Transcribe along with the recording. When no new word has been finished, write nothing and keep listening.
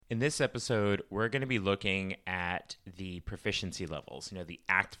In this episode, we're going to be looking at the proficiency levels, the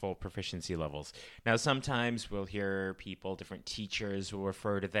ACTFL proficiency levels. Now, sometimes we'll hear people, different teachers will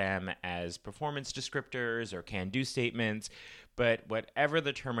refer to them as performance descriptors or can-do statements, but whatever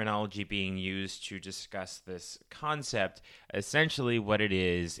the terminology being used to discuss this concept, essentially what it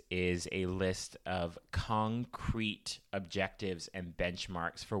is a list of concrete objectives and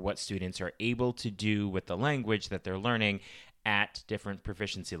benchmarks for what students are able to do with the language that they're learning at different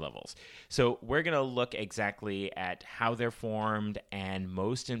proficiency levels. So we're going to look exactly at how they're formed and,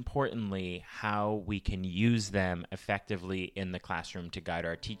 most importantly, how we can use them effectively in the classroom to guide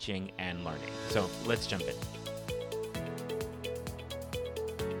our teaching and learning. So let's jump in.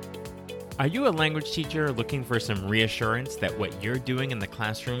 Are you a language teacher looking for some reassurance that what you're doing in the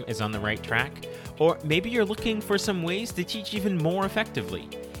classroom is on the right track? Or maybe you're looking for some ways to teach even more effectively.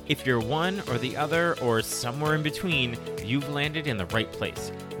 If you're one or the other or somewhere in between, you've landed in the right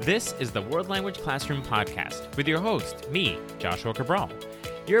place. This is the World Language Classroom Podcast with your host, me, Joshua Cabral.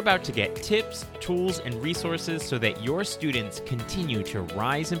 You're about to get tips, tools, and resources so that your students continue to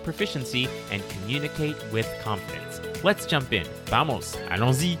rise in proficiency and communicate with confidence. Let's jump in. Vamos,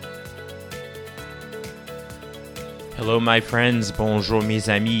 allons-y. Hello, my friends. Bonjour, mes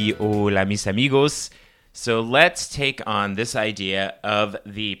amis. Hola, mis amigos. So let's take on this idea of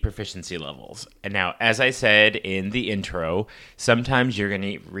the proficiency levels. And now, as I said in the intro, sometimes you're going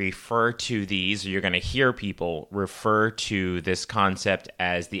to refer to these, or you're going to hear people refer to this concept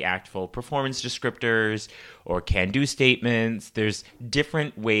as the ACTFL performance descriptors or can-do statements. There's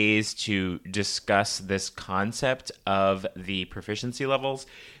different ways to discuss this concept of the proficiency levels.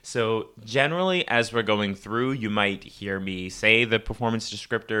 So generally, as we're going through, you might hear me say the performance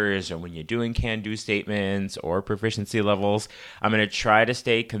descriptors, or when you're doing can-do statements or proficiency levels, I'm going to try to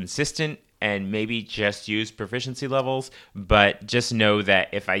stay consistent and maybe just use proficiency levels, but just know that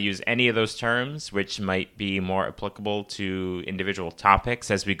if I use any of those terms, which might be more applicable to individual topics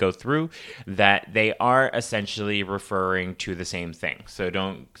as we go through, that they are essentially referring to the same thing. So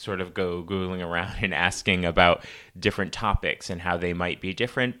don't sort of go Googling around and asking about different topics and how they might be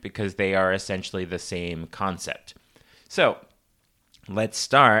different, because they are essentially the same concept. So let's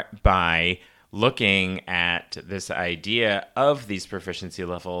start by looking at this idea of these proficiency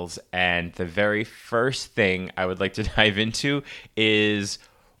levels, and the very first thing I would like to dive into is,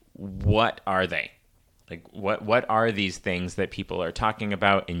 what are they? Like, what are these things that people are talking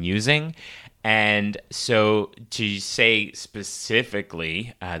about and using? And so to say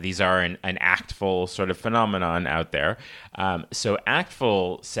specifically, these are an ACTFL sort of phenomenon out there. So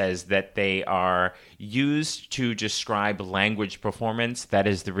ACTFL says that they are used to describe language performance that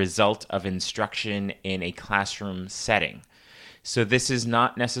is the result of instruction in a classroom setting. So this is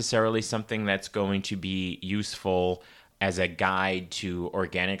not necessarily something that's going to be useful as a guide to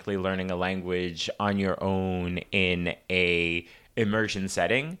organically learning a language on your own in a immersion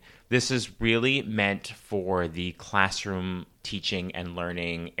setting. This is really meant for the classroom teaching and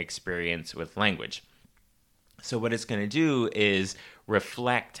learning experience with language. So what it's going to do is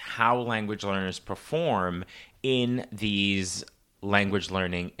reflect how language learners perform in these language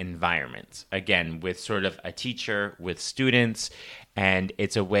learning environments. Again, with sort of a teacher, with students, and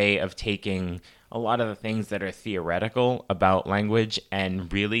it's a way of taking a lot of the things that are theoretical about language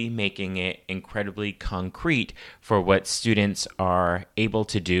and really making it incredibly concrete for what students are able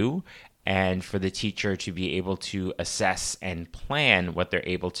to do, and for the teacher to be able to assess and plan what they're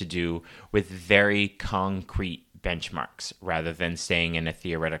able to do with very concrete benchmarks rather than staying in a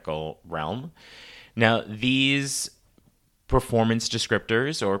theoretical realm. Now, these performance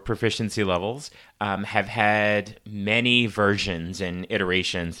descriptors or proficiency levels have had many versions and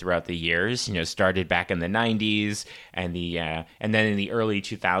iterations throughout the years. Started back in the 90s and then in the early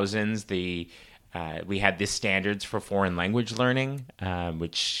 2000s, we had the standards for foreign language learning,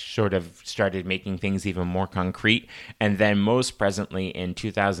 which sort of started making things even more concrete. And then most presently in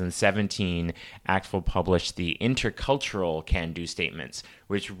 2017, ACTFL published the intercultural can-do statements,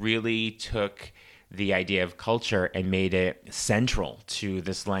 which really took the idea of culture and made it central to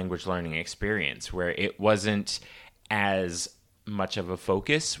this language learning experience, where it wasn't as much of a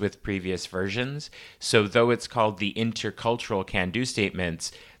focus with previous versions. So though it's called the intercultural can-do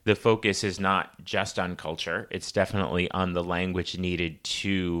statements, the focus is not just on culture. It's definitely on the language needed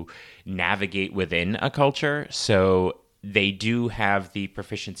to navigate within a culture. So they do have the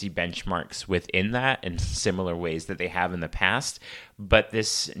proficiency benchmarks within that in similar ways that they have in the past, but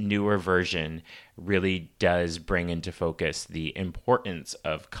this newer version really does bring into focus the importance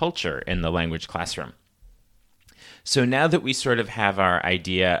of culture in the language classroom. So now that we sort of have our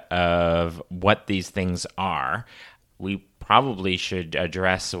idea of what these things are, we probably should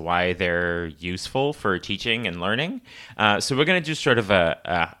address why they're useful for teaching and learning. So we're going to do sort of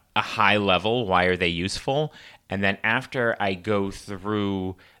a high level, why are they useful? And then after I go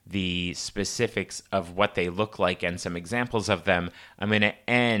through the specifics of what they look like and some examples of them, I'm going to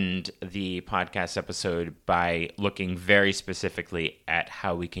end the podcast episode by looking very specifically at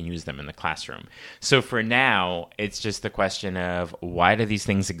how we can use them in the classroom. So for now, it's just the question of why do these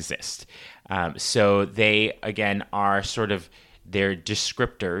things exist? So they, again, are sort of their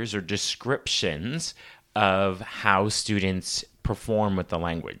descriptors or descriptions of how students perform with the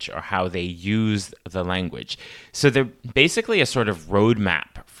language or how they use the language. So they're basically a sort of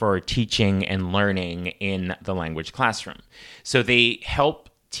roadmap for teaching and learning in the language classroom. So they help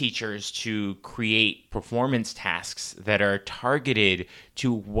teachers to create performance tasks that are targeted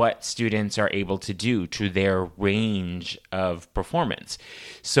to what students are able to do, to their range of performance.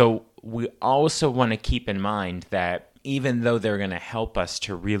 So we also want to keep in mind that even though they're going to help us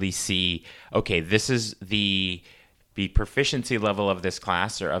to really see, okay, this is the proficiency level of this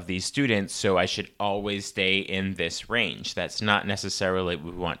class or of these students, so I should always stay in this range. That's not necessarily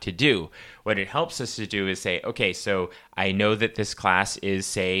what we want to do. What it helps us to do is say, okay, so I know that this class is,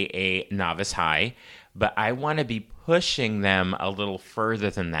 say, a novice high, but I want to be pushing them a little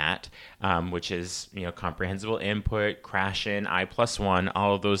further than that, which is, comprehensible input, crash in, I+1,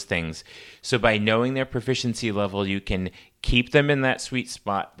 all of those things. So by knowing their proficiency level, you can keep them in that sweet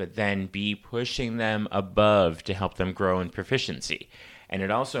spot, but then be pushing them above to help them grow in proficiency. And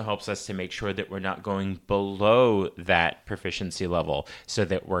it also helps us to make sure that we're not going below that proficiency level so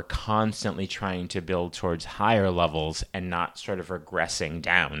that we're constantly trying to build towards higher levels and not sort of regressing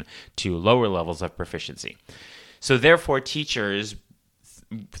down to lower levels of proficiency. So therefore, teachers,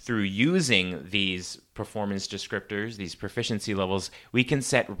 through using these performance descriptors, these proficiency levels, we can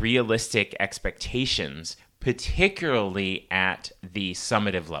set realistic expectations, particularly at the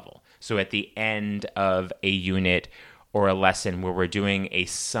summative level. So at the end of a unit or a lesson where we're doing a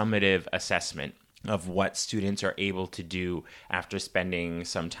summative assessment of what students are able to do after spending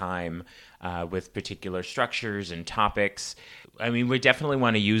some time with particular structures and topics. I mean, we definitely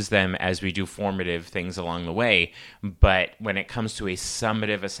want to use them as we do formative things along the way, but when it comes to a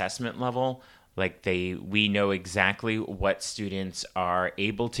summative assessment level, we know exactly what students are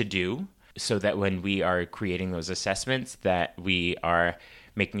able to do, so that when we are creating those assessments, that we are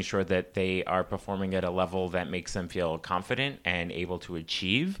making sure that they are performing at a level that makes them feel confident and able to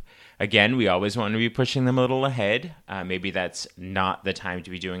achieve. Again, we always want to be pushing them a little ahead. Maybe that's not the time to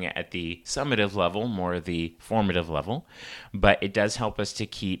be doing it at the summative level, more the formative level, but it does help us to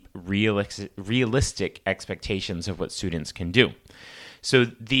keep realistic expectations of what students can do. So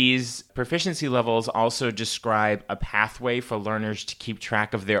these proficiency levels also describe a pathway for learners to keep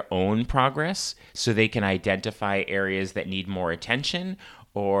track of their own progress so they can identify areas that need more attention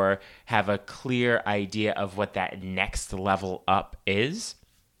or have a clear idea of what that next level up is.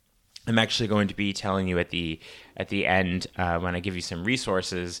 I'm actually going to be telling you at the end, when I give you some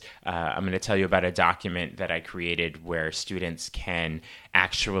resources, I'm going to tell you about a document that I created where students can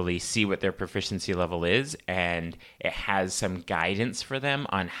actually see what their proficiency level is, and it has some guidance for them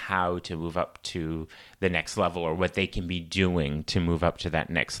on how to move up to the next level or what they can be doing to move up to that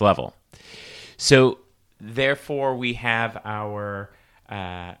next level. So therefore, we have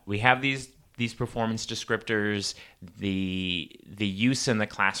these performance descriptors. The use in the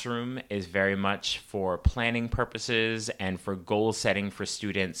classroom is very much for planning purposes and for goal setting for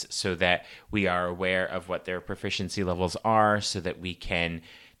students so that we are aware of what their proficiency levels are so that we can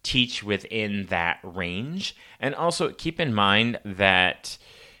teach within that range. And also keep in mind that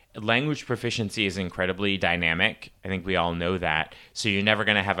language proficiency is incredibly dynamic. I think we all know that. So you're never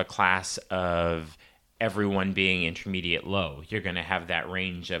going to have a class of everyone being intermediate low. You're going to have that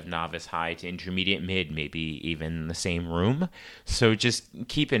range of novice high to intermediate mid, maybe even in the same room. So just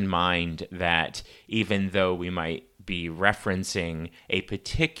keep in mind that even though we might be referencing a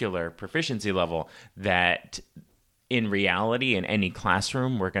particular proficiency level, that in reality, in any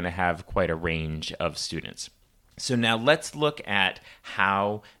classroom, we're going to have quite a range of students. So now let's look at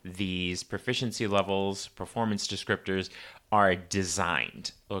how these proficiency levels, performance descriptors, are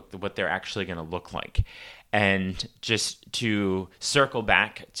designed, what they're actually going to look like. And just to circle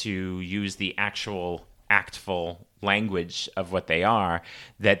back to use the actual ACTFL language of what they are,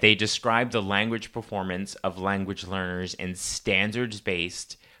 that they describe the language performance of language learners in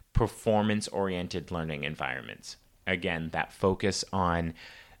standards-based, performance-oriented learning environments. Again, that focus on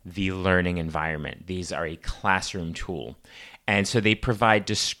the learning environment. These are a classroom tool. And so they provide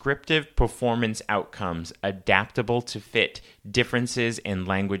descriptive performance outcomes adaptable to fit differences in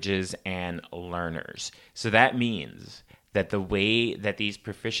languages and learners. So that means that the way that these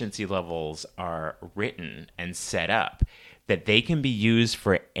proficiency levels are written and set up, that they can be used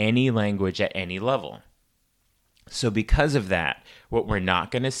for any language at any level. So because of that, what we're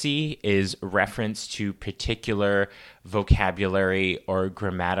not going to see is reference to particular vocabulary or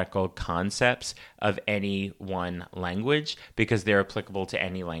grammatical concepts of any one language because they're applicable to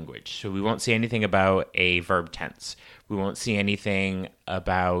any language. So we won't see anything about a verb tense. We won't see anything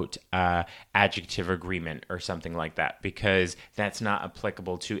about adjective agreement or something like that because that's not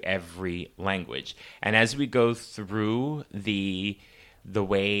applicable to every language. And as we go through the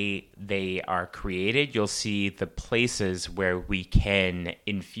way they are created, you'll see the places where we can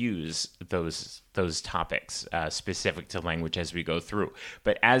infuse those topics specific to language as we go through.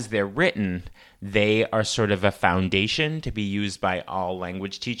 But as they're written, they are sort of a foundation to be used by all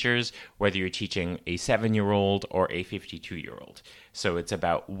language teachers, whether you're teaching a 7-year-old or a 52-year-old. So it's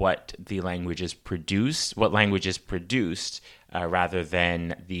about what the language is produced, what language is produced, rather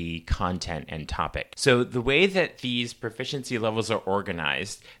than the content and topic. So the way that these proficiency levels are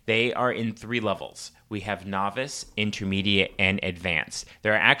organized, they are in 3 levels. We have novice, intermediate, and advanced.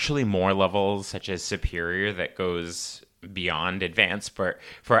 There are actually more levels, such as superior, that goes beyond advanced, but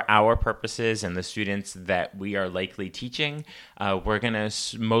for our purposes and the students that we are likely teaching, we're going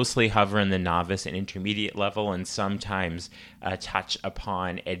to mostly hover in the novice and intermediate level and sometimes touch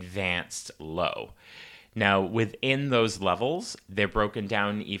upon advanced low. Now, within those levels, they're broken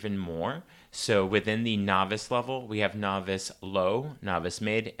down even more. So within the novice level, we have novice low, novice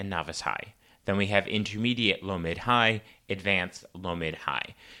mid, and novice high. Then we have intermediate, low, mid, high, advanced, low, mid,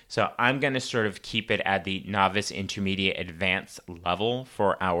 high. So I'm going to sort of keep it at the novice, intermediate, advanced level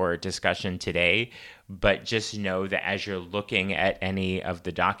for our discussion today. But just know that as you're looking at any of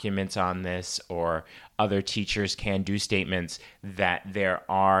the documents on this, or other teachers can do statements, that there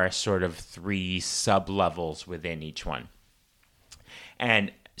are sort of 3 sub-levels within each one.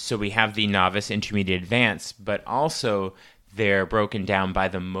 And so we have the novice, intermediate, advanced, but also they're broken down by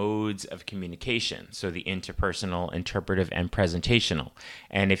the modes of communication. So the interpersonal, interpretive, and presentational.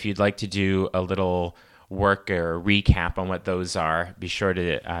 And if you'd like to do a little work or recap on what those are, be sure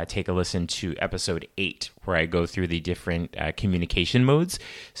to take a listen to episode 8, where I go through the different communication modes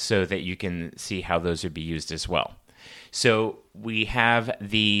so that you can see how those would be used as well. So we have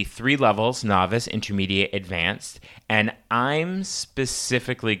the 3 levels, novice, intermediate, advanced, and I'm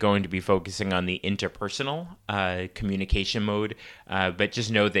specifically going to be focusing on the interpersonal communication mode, but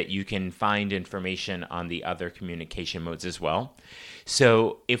just know that you can find information on the other communication modes as well.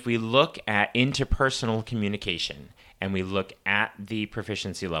 So if we look at interpersonal communication and we look at the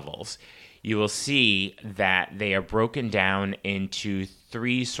proficiency levels, you will see that they are broken down into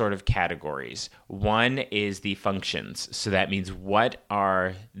 3 sort of categories. One is the functions. So that means what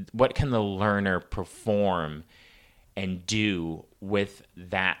can the learner perform and do with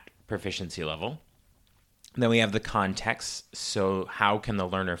that proficiency level. Then we have the context. So how can the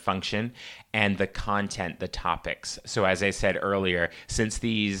learner function? And the content, the topics. So as I said earlier, since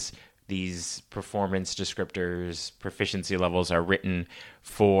these performance descriptors, proficiency levels are written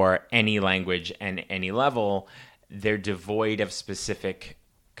for any language and any level, they're devoid of specific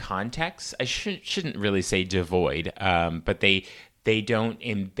context. I shouldn't really say devoid, but they don't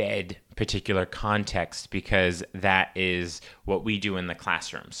embed particular context because that is what we do in the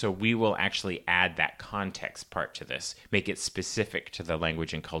classroom. So we will actually add that context part to this, make it specific to the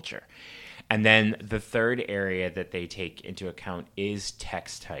language and culture. And then the third area that they take into account is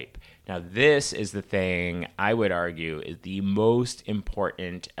text type. Now, this is the thing I would argue is the most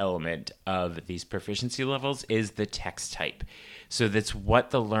important element of these proficiency levels is the text type. So that's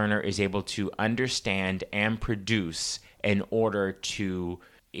what the learner is able to understand and produce in order to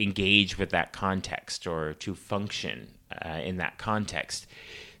engage with that context or to function in that context.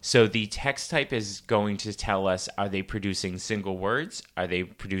 So the text type is going to tell us, are they producing single words? Are they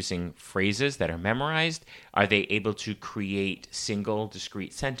producing phrases that are memorized? Are they able to create single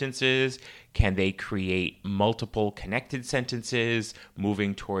discrete sentences? Can they create multiple connected sentences,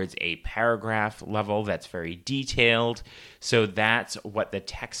 moving towards a paragraph level that's very detailed? So that's what the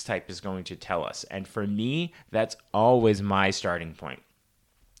text type is going to tell us. And for me, that's always my starting point.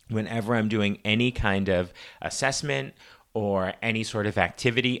 Whenever I'm doing any kind of assessment or any sort of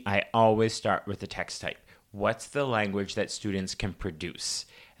activity, I always start with the text type. What's the language that students can produce?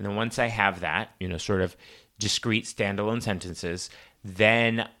 And then once I have that, sort of discrete standalone sentences,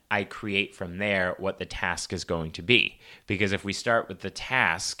 then I create from there what the task is going to be. Because if we start with the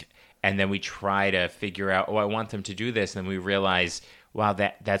task and then we try to figure out, I want them to do this, and we realize, while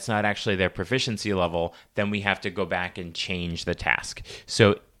that's not actually their proficiency level, then we have to go back and change the task.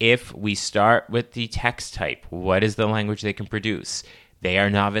 So if we start with the text type, what is the language they can produce? They are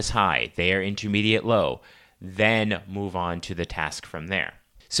novice high, they are intermediate low, then move on to the task from there.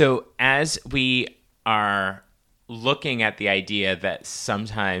 So as we are looking at the idea that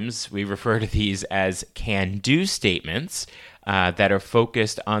sometimes we refer to these as can-do statements that are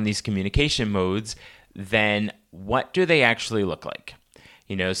focused on these communication modes, then what do they actually look like?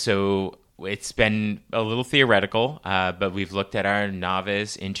 So it's been a little theoretical, but we've looked at our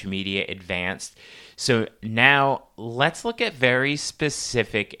novice, intermediate, advanced. So now let's look at very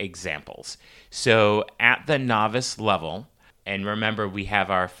specific examples. So at the novice level, and remember, we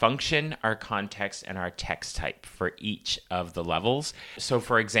have our function, our context, and our text type for each of the levels. So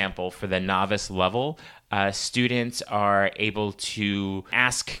for example, for the novice level, students are able to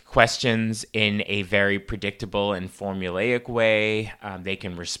ask questions in a very predictable and formulaic way. They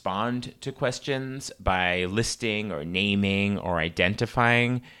can respond to questions by listing or naming or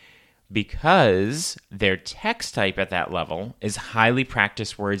identifying. Because their text type at that level is highly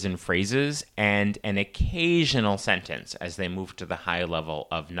practiced words and phrases and an occasional sentence as they move to the high level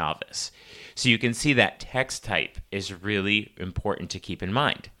of novice. So you can see that text type is really important to keep in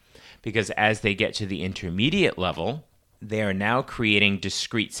mind, because as they get to the intermediate level, they are now creating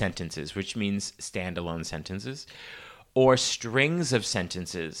discrete sentences, which means standalone sentences, or strings of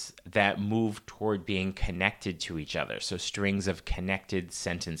sentences that move toward being connected to each other. So strings of connected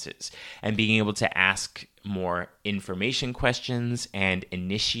sentences, and being able to ask more information questions and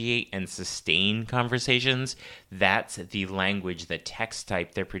initiate and sustain conversations. That's the language, the text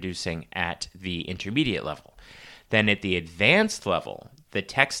type they're producing at the intermediate level. Then at the advanced level, the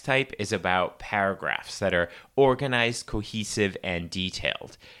text type is about paragraphs that are organized, cohesive, and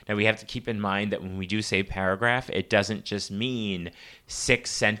detailed. Now, we have to keep in mind that when we do say paragraph, it doesn't just mean 6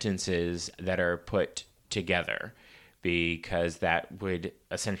 sentences that are put together, because that would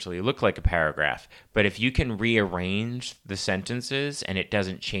essentially look like a paragraph. But if you can rearrange the sentences and it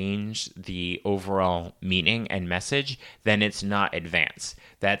doesn't change the overall meaning and message, then it's not advanced.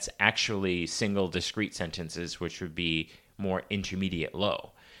 That's actually single discrete sentences, which would be more intermediate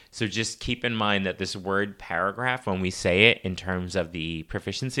low. So just keep in mind that this word paragraph, when we say it in terms of the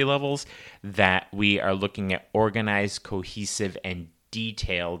proficiency levels, that we are looking at organized, cohesive, and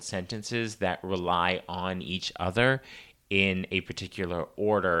detailed sentences that rely on each other in a particular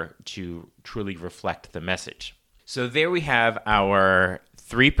order to truly reflect the message. So there we have our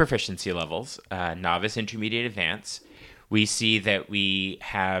 3 proficiency levels, novice, intermediate, advanced. We see that we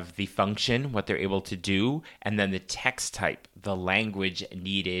have the function, what they're able to do, and then the text type, the language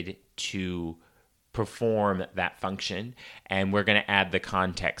needed to perform that function. And we're going to add the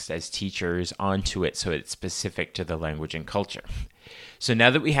context as teachers onto it so it's specific to the language and culture. So now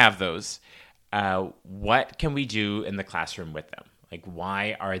that we have those, what can we do in the classroom with them? Like,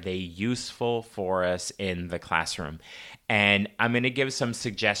 why are they useful for us in the classroom? And I'm going to give some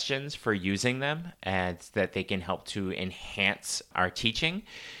suggestions for using them and that they can help to enhance our teaching.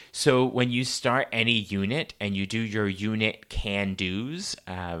 So when you start any unit and you do your unit can-dos,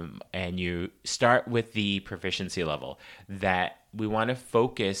 and you start with the proficiency level, that we want to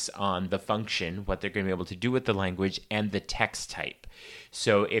focus on the function, what they're going to be able to do with the language, and the text type.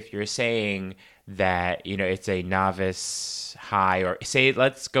 So if you're saying that, it's a novice high, or say,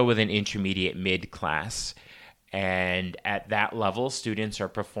 let's go with an intermediate mid class, and at that level, students are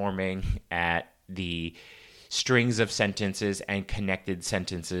performing at the strings of sentences and connected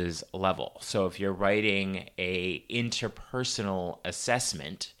sentences level. So if you're writing a interpersonal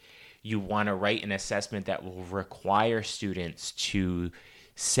assessment, you want to write an assessment that will require students to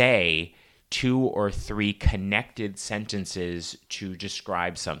say 2 or 3 connected sentences to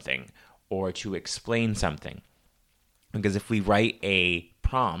describe something or to explain something. Because if we write a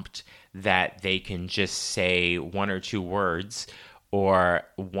prompt that they can just say 1 or 2 words or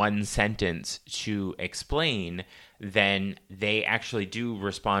 1 sentence to explain, then they actually do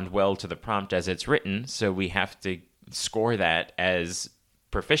respond well to the prompt as it's written. So we have to score that as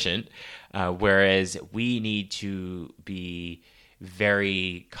proficient, whereas we need to be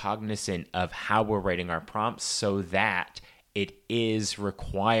very cognizant of how we're writing our prompts so that it is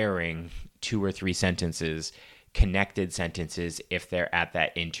requiring 2 or 3 sentences, connected sentences, if they're at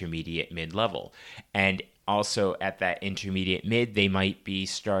that intermediate mid level. And also at that intermediate mid, they might be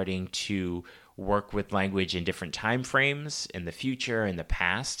starting to work with language in different time frames in the future, in the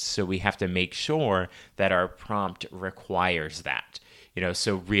past. So we have to make sure that our prompt requires that.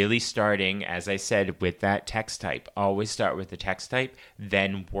 So really starting, as I said, with that text type, always start with the text type,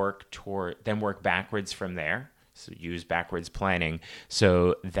 then work backwards from there. So use backwards planning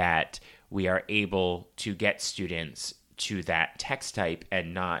so that we are able to get students to that text type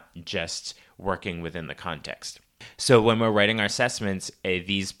and not just working within the context. So when we're writing our assessments,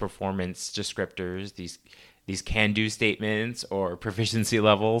 these performance descriptors, these can-do statements or proficiency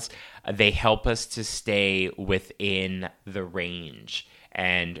levels, they help us to stay within the range.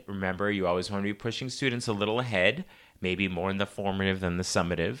 And remember, you always want to be pushing students a little ahead, maybe more in the formative than the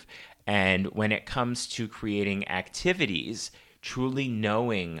summative. And when it comes to creating activities, truly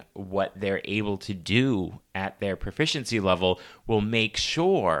knowing what they're able to do at their proficiency level will make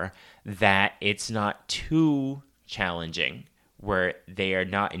sure that it's not too challenging, where they are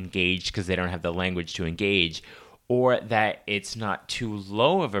not engaged because they don't have the language to engage, or that it's not too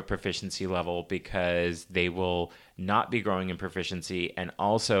low of a proficiency level because they will not be growing in proficiency, and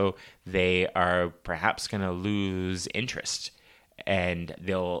also they are perhaps going to lose interest and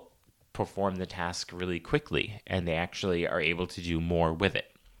they'll perform the task really quickly and they actually are able to do more with it.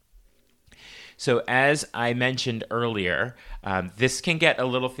 So as I mentioned earlier, this can get a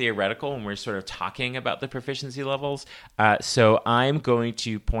little theoretical when we're sort of talking about the proficiency levels. So I'm going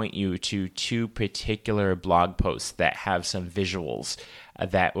to point you to two particular blog posts that have some visuals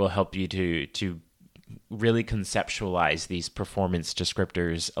that will help you to really conceptualize these performance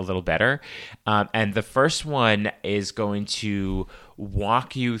descriptors a little better. And the first one is going to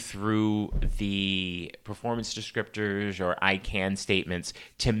walk you through the performance descriptors or I can statements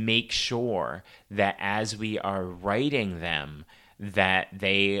to make sure that as we are writing them, that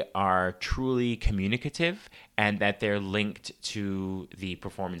they are truly communicative and that they're linked to the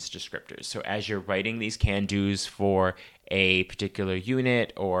performance descriptors. So as you're writing these can-dos for a particular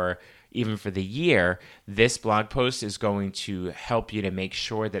unit or even for the year, this blog post is going to help you to make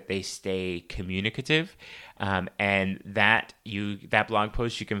sure that they stay communicative. And that blog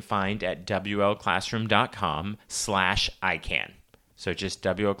post you can find at wlclassroom.com/ican. So just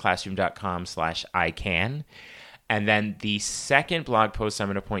wlclassroom.com/ican. And then the second blog post I'm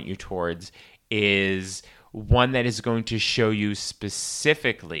going to point you towards is one that is going to show you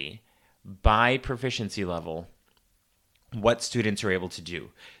specifically by proficiency level what students are able to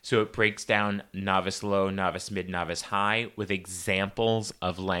do. So it breaks down novice low, novice mid, novice high with examples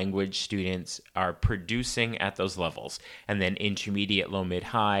of language students are producing at those levels. And then intermediate low, mid,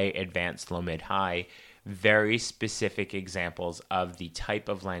 high, advanced low, mid, high, very specific examples of the type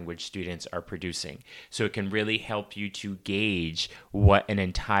of language students are producing. So it can really help you to gauge what an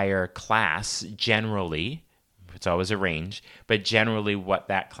entire class generally, it's always a range, but generally what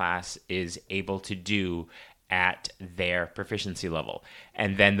that class is able to do at their proficiency level.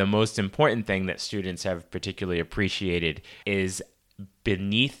 And then the most important thing that students have particularly appreciated is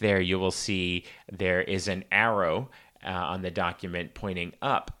beneath there, you will see there is an arrow on the document pointing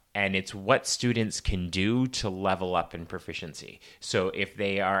up, and it's what students can do to level up in proficiency. So if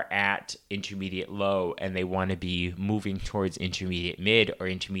they are at intermediate low and they want to be moving towards intermediate mid or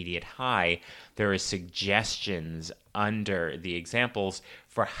intermediate high, there are suggestions under the examples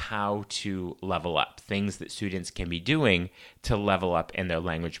for how to level up, things that students can be doing to level up in their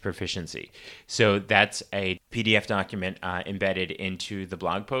language proficiency. So that's a PDF document embedded into the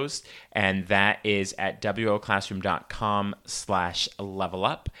blog post, and that is at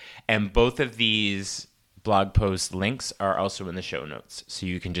wlclassroom.com/levelup. And both of these blog post links are also in the show notes, so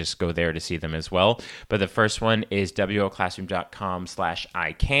you can just go there to see them as well. But the first one is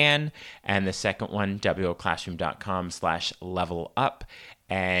wlclassroom.com/ican, and the second one, wlclassroom.com/levelup.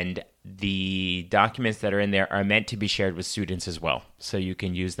 And the documents that are in there are meant to be shared with students as well, so you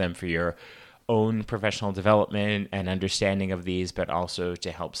can use them for your own professional development and understanding of these, but also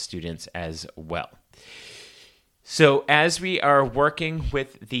to help students as well. So as we are working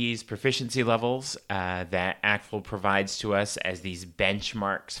with these proficiency levels that ACTFL provides to us as these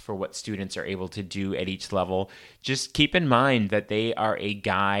benchmarks for what students are able to do at each level, just keep in mind that they are a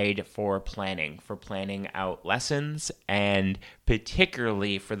guide for planning out lessons, and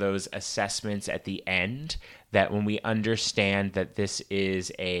particularly for those assessments at the end, that when we understand that this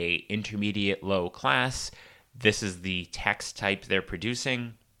is a intermediate low class, this is the text type they're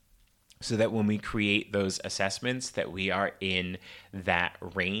producing, so that when we create those assessments that we are in that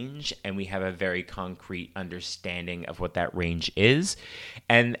range and we have a very concrete understanding of what that range is.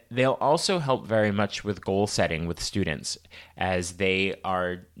 And they'll also help very much with goal setting with students as they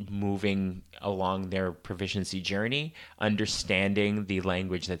are moving along their proficiency journey. Understanding the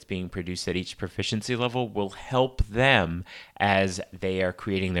language that's being produced at each proficiency level will help them as they are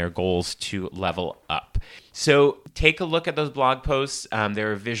creating their goals to level up. So take a look at those blog posts.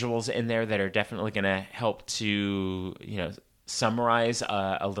 There are visuals in there that are definitely going to help to, summarize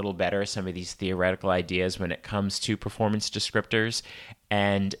a little better some of these theoretical ideas when it comes to performance descriptors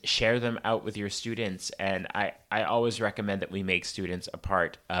and share them out with your students. And I always recommend that we make students a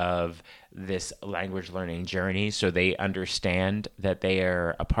part of this language learning journey so they understand that they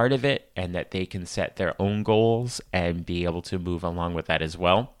are a part of it and that they can set their own goals and be able to move along with that as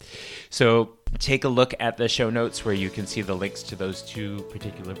well. So take a look at the show notes where you can see the links to those two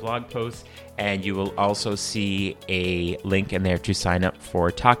particular blog posts, and you will also see a link in there to sign up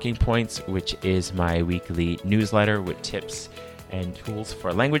for Talking Points, which is my weekly newsletter with tips and tools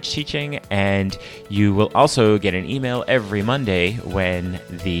for language teaching. And you will also get an email every Monday when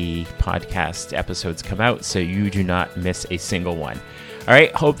the podcast episodes come out, so you do not miss a single one. All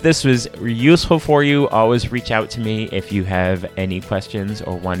right, hope this was useful for you. Always reach out to me if you have any questions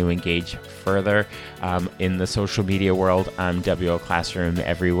or want to engage further. In the social media world, I'm WL Classroom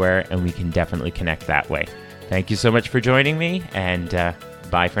everywhere, and we can definitely connect that way. Thank you so much for joining me, and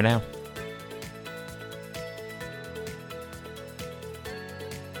bye for now.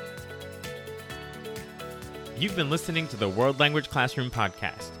 You've been listening to the World Language Classroom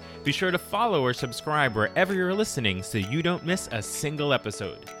podcast. Be sure to follow or subscribe wherever you're listening so you don't miss a single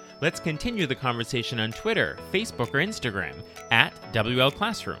episode. Let's continue the conversation on Twitter, Facebook, or Instagram at WL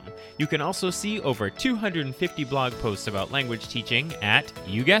Classroom. You can also see over 250 blog posts about language teaching at,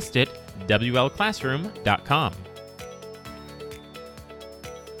 you guessed it, WLClassroom.com.